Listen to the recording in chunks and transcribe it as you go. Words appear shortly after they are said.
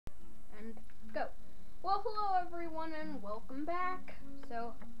Well, hello everyone and welcome back.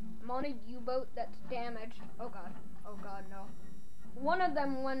 So, I'm on a U-boat that's damaged. Oh god, no. One of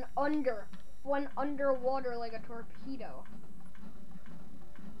them went underwater like a torpedo.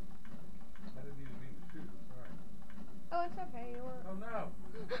 I didn't even mean to shoot, sorry. Oh, it's okay, you were... Oh no!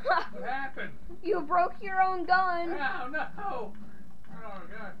 What happened? You broke your own gun! Oh no! Oh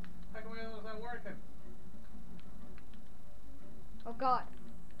god, how come my other one's not working? Oh god.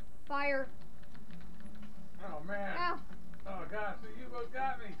 Fire. Oh man! Ow. Oh gosh, so you both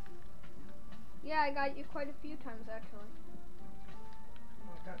got me! Yeah, I got you quite a few times actually.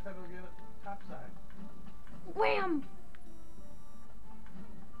 Oh, I got to get it topside. Wham!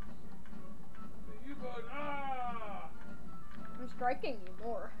 The U-boat, ah! I'm striking you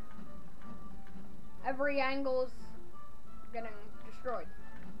more. Every angle's getting destroyed.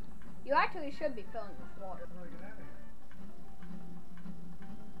 You actually should be filling with water. How do I get out of here?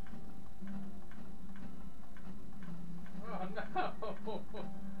 Oh no!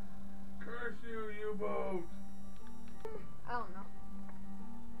 Curse you, U-boat! I don't know.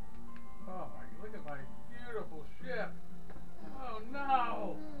 Oh my, look at my beautiful ship! Oh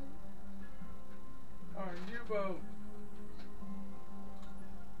no! Oh, U-boat!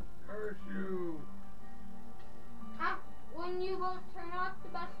 Curse you! When U-boats are not the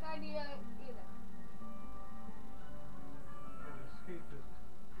best idea either. I'd escape this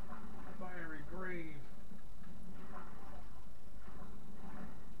fiery grave.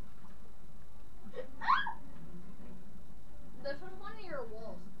 This was one of your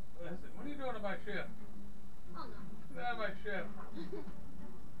walls. Listen, what are you doing to my ship? Oh no. Get out of my ship!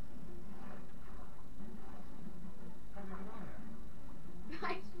 How'd you get on there?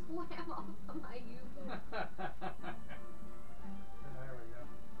 I swam off of my U-boat. There we go.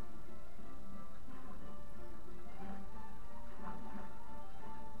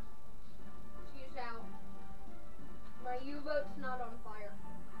 She's out. My U-boat's not on fire.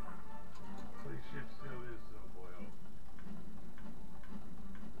 This ship still is so boiled.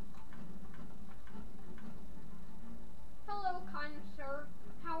 Hello, kind sir.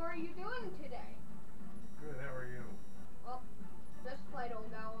 How are you doing today? Good, how are you? Well, this flight will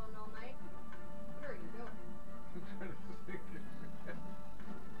go on all night. What are you doing? I'm trying to sink your ship.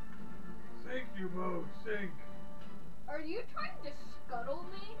 Sink, you boat, sink! Are you trying to scuttle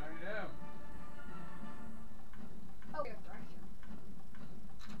me? I am. Oh, aggression.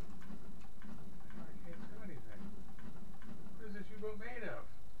 I can't do anything. What is this U-boat made of?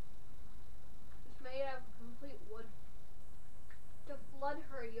 It's made of complete wood. To flood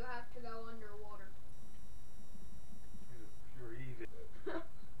her, you have to go underwater. Made of pure evil.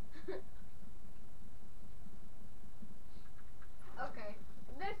 Okay,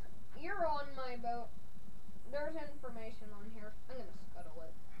 you're on my boat. There's information on here. I'm gonna scuttle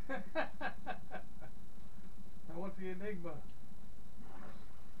it. I want the Enigma.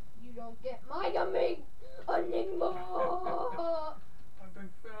 You don't get my enigma. I've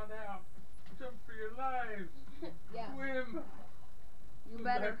been found out. Jump for your lives. Yeah. Swim. You Swim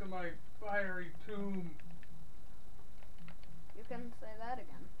better. back to my fiery tomb. You can say that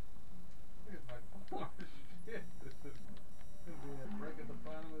again. Look at my poor shit. This is gonna be a break at the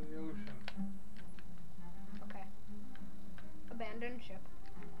bottom of the ocean. Okay. Abandoned ship.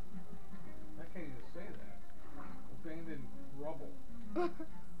 I can't even say that. Abandoned rubble. I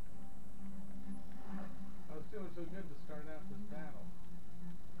was doing so good to start out this battle.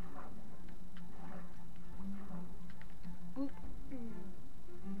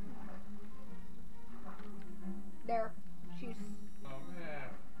 There. She's... Oh man.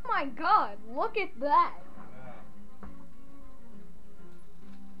 Oh my god, look at that. Yeah.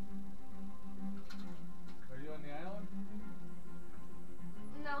 Are you on the island?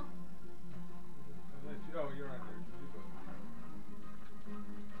 No. Oh, you're on there. You go.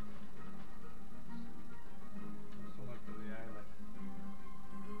 So much for the island.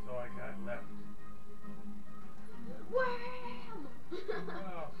 So I got left. Wham!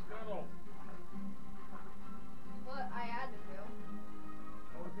 Oh, scuttle. What I had to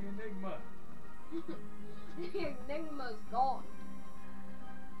That was the Enigma. do. The enigma's gone.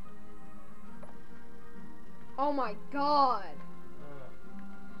 Oh my god.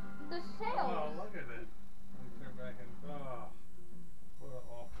 The Oh, sails. look at it. Let me turn back and. Oh, what an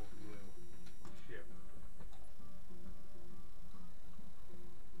awful view. Ship.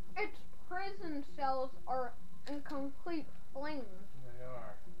 Its prison cells are in complete flames. They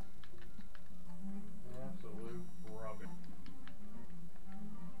are. Absolute rubbish.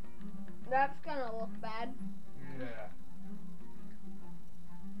 That's gonna look bad. Yeah.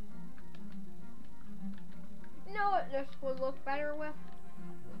 You know what this would look better with?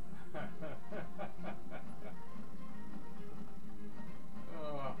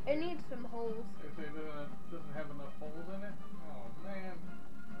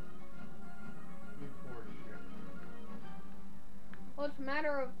 Well, it's a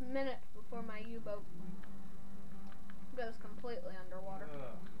matter of minutes before my U-boat goes completely underwater.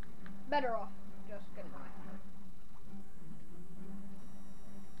 Better off just getting away.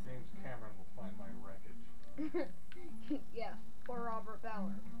 James Cameron will find my wreckage. Yes, or Robert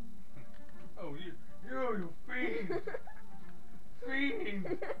Ballard. Oh, you fiend!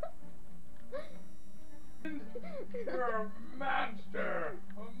 Fiend! You're a monster!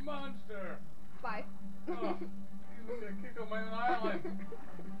 A monster! Bye. Oh, he's gonna kick on my own island.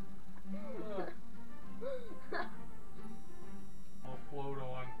 I'll float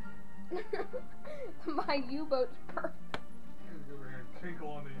on. My U-boat's perfect. He's over here and tinkle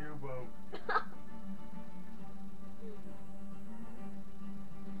on the U-boat.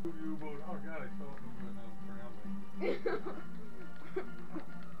 U-boat. Oh god, I saw it moving now.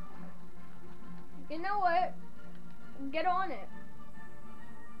 You know what? Get on it.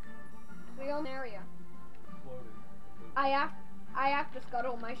 It's the only area. Floating. I have to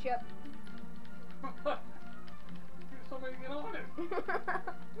scuttle my ship. Get somebody to get on it.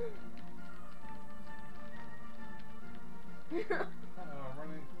 I'm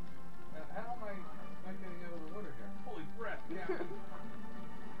running. How am I not getting out of the water here? Holy crap, Captain.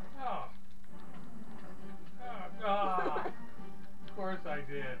 Oh. Of course I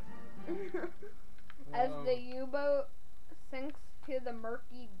did. As the U-boat sinks to the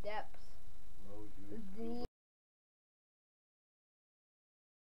murky depths. Oh, you.